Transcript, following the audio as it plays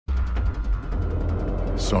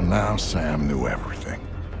So now Sam knew everything.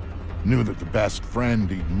 Knew that the best friend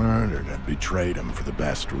he'd murdered had betrayed him for the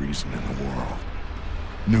best reason in the world.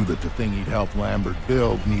 Knew that the thing he'd helped Lambert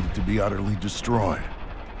build needed to be utterly destroyed.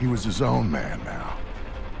 He was his own man now.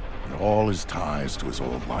 And all his ties to his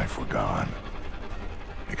old life were gone.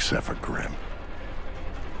 Except for Grim.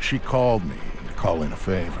 She called me to call in a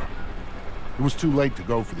favor. It was too late to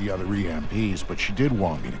go for the other EMPs, but she did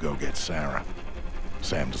want me to go get Sarah.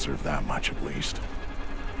 Sam deserved that much at least.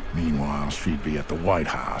 Meanwhile, she'd be at the White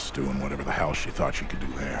House doing whatever the hell she thought she could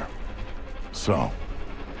do there. So,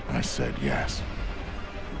 I said yes.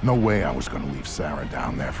 No way I was gonna leave Sarah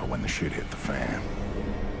down there for when the shit hit the fan.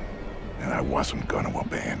 And I wasn't gonna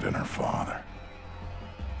abandon her father.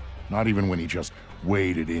 Not even when he just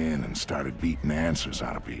waded in and started beating answers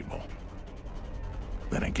out of people.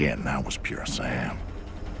 Then again, that was pure Sam.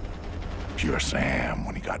 Pure Sam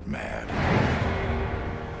when he got mad.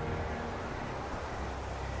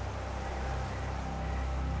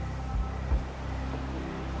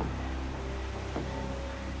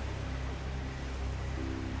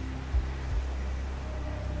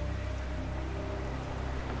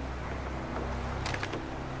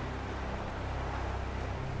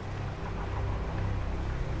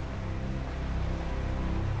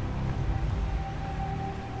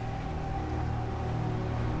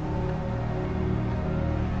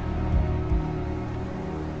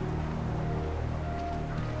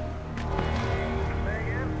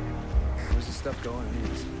 Stuff going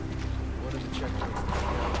anyways. What are the checkpoints?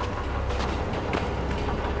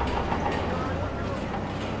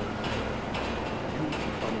 You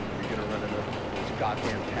told me you're gonna run another one of those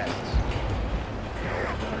goddamn tests.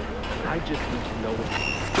 I just need to know what.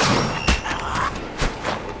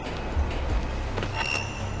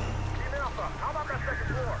 Team Alpha, how about that second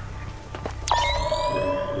floor?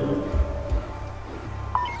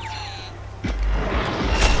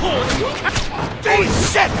 Holy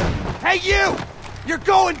shit! Hey, you! You're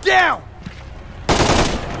going down!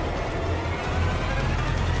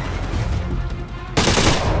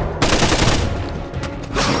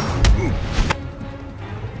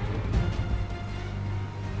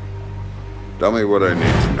 Tell me what I need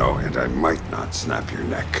to know, and I might not snap your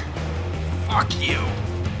neck. Fuck you!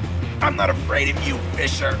 I'm not afraid of you,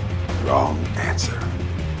 Fisher! Wrong answer.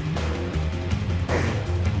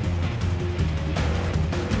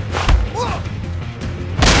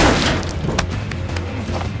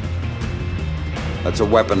 That's a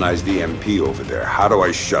weaponized EMP over there. How do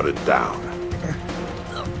I shut it down?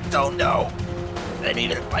 Don't know. And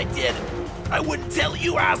even if I did, I wouldn't tell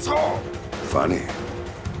you, asshole! Funny.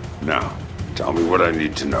 Now, tell me what I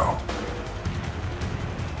need to know.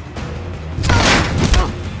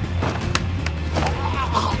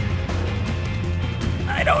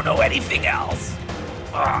 I don't know anything else.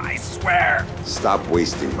 Oh, I swear. Stop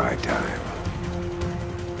wasting my time.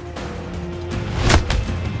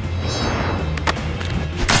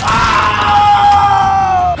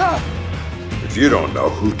 If you don't know,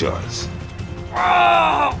 who does?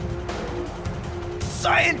 Oh!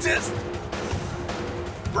 Scientist!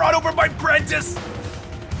 Brought over by Prentice!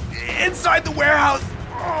 Inside the warehouse!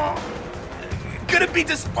 Oh. Gonna be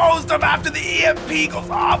disposed of after the EMP goes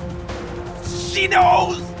off! She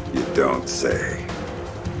knows! You don't say.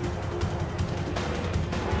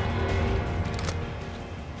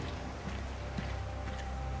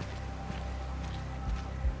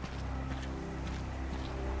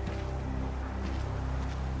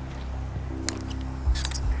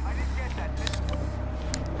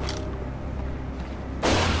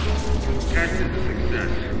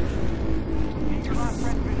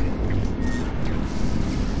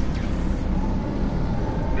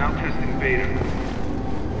 Now testing beta.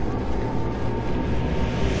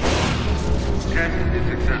 Test is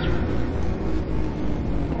successful.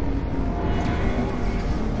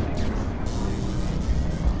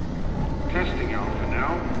 Testing alpha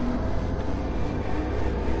now.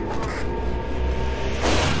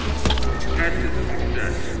 Test is a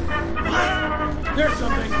success. There's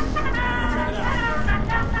something!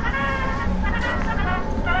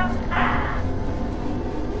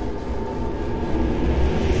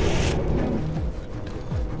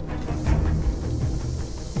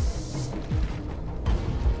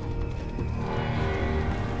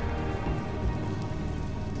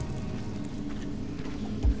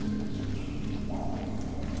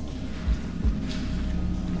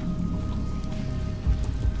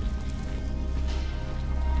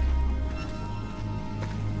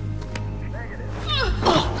 Check it out.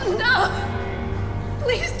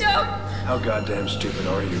 How goddamn stupid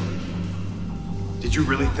are you? Did you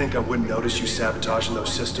really think I wouldn't notice you sabotaging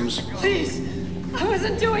those systems? Please! I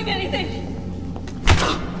wasn't doing anything!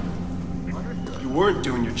 weren't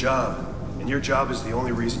doing your job, and your job is the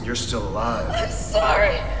only reason you're still alive. I'm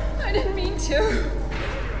sorry. I didn't mean to.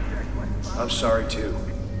 I'm sorry too,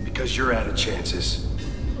 because you're out of chances.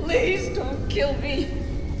 Please don't kill me.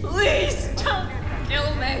 Please don't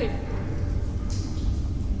kill me.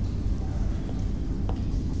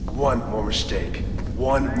 One more mistake,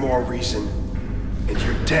 one more reason, and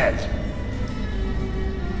you're dead.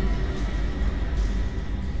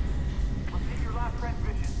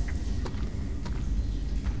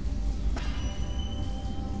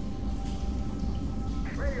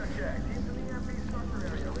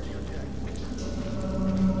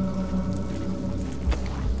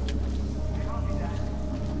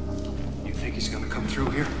 You think he's gonna come through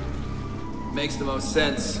here? Makes the most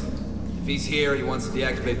sense. If he's here, he wants to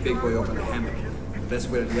deactivate Big Boy over the hammock. The best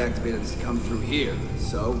way to deactivate it is to come through here.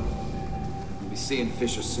 So, we'll be seeing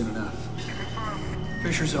Fisher soon enough.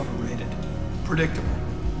 Fisher's overrated. Predictable.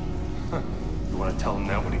 You want to tell him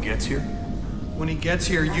that when he gets here? When he gets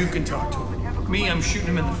here, you can talk to him. Me, I'm shooting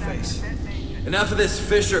him in the face. Enough of this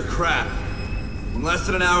Fisher crap. In less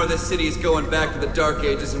than an hour, this city is going back to the Dark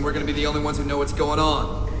Ages, and we're gonna be the only ones who know what's going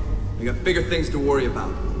on. We got bigger things to worry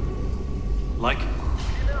about. Like?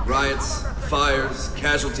 Riots, fires,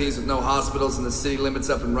 casualties with no hospitals and the city limits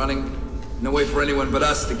up and running. No way for anyone but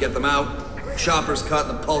us to get them out. Choppers caught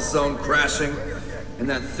in the pulse zone crashing. And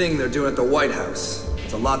that thing they're doing at the White House.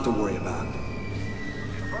 It's a lot to worry about.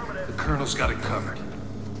 The Colonel's got it covered.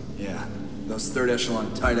 Yeah, those third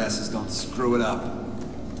echelon tight asses don't screw it up.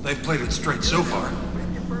 They've played it straight so far.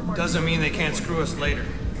 Doesn't mean they can't screw us later.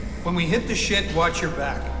 When we hit the shit, watch your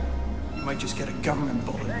back. You might just get a government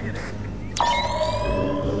bullet.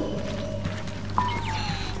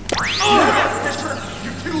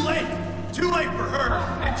 You're too late! Too late for her,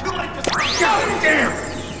 and too late to... God damn!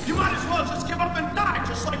 You might as well just give up and die,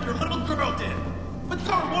 just like your little girl did. But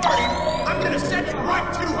don't worry, I'm gonna send you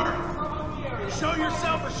right to her. Show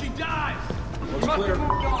yourself or she dies. Looks clear. You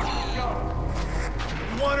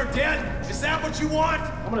want her dead? Is that what you want?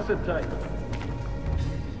 I'm gonna sit tight.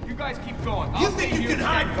 You guys keep going. You think you can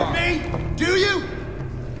hide from me? Do you?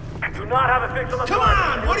 I do not have a fix on the Come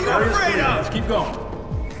on, what are you afraid Let's of? keep going.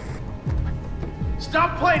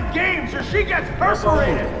 Stop playing games or she gets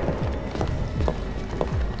perforated!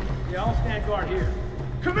 Yeah, I'll stand guard here.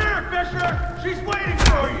 Come here, Fisher! She's waiting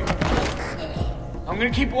for you! I'm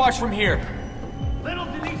gonna keep watch from here. Little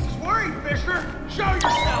Denise is worried, Fisher! Show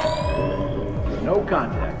yourself! No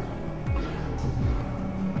contact.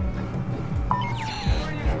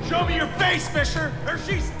 Show me your face, Fisher, or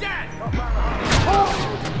she's dead!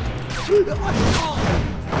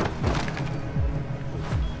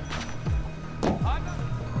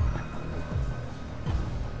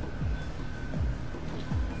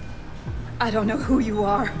 I don't know who you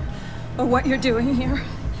are or what you're doing here,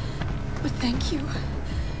 but thank you.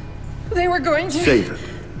 They were going to... Save it.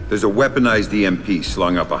 There's a weaponized EMP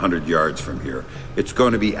slung up 100 yards from here. It's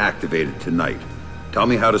going to be activated tonight. Tell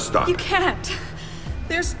me how to stop You it. can't.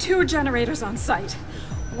 There's 2 generators on site.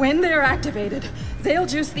 When they're activated, they'll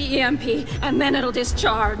juice the EMP, and then it'll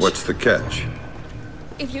discharge. What's the catch?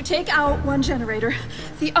 If you take out one generator,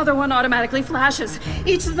 the other one automatically flashes.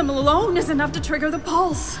 Each of them alone is enough to trigger the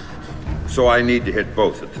pulse. So I need to hit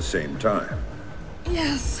both at the same time.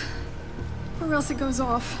 Yes. Or else it goes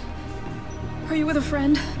off. Are you with a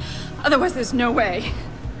friend? Otherwise, there's no way.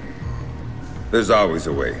 There's always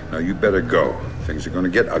a way. Now you better go. Things are going to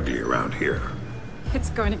get ugly around here. It's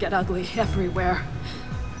going to get ugly everywhere.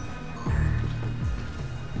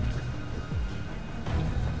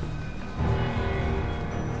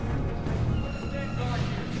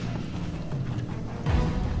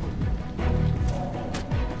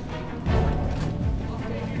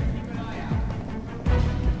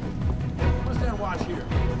 Let's stand watch here.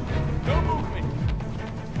 No movement!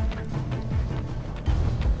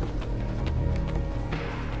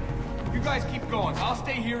 You guys keep going. I'll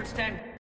stay here and stand...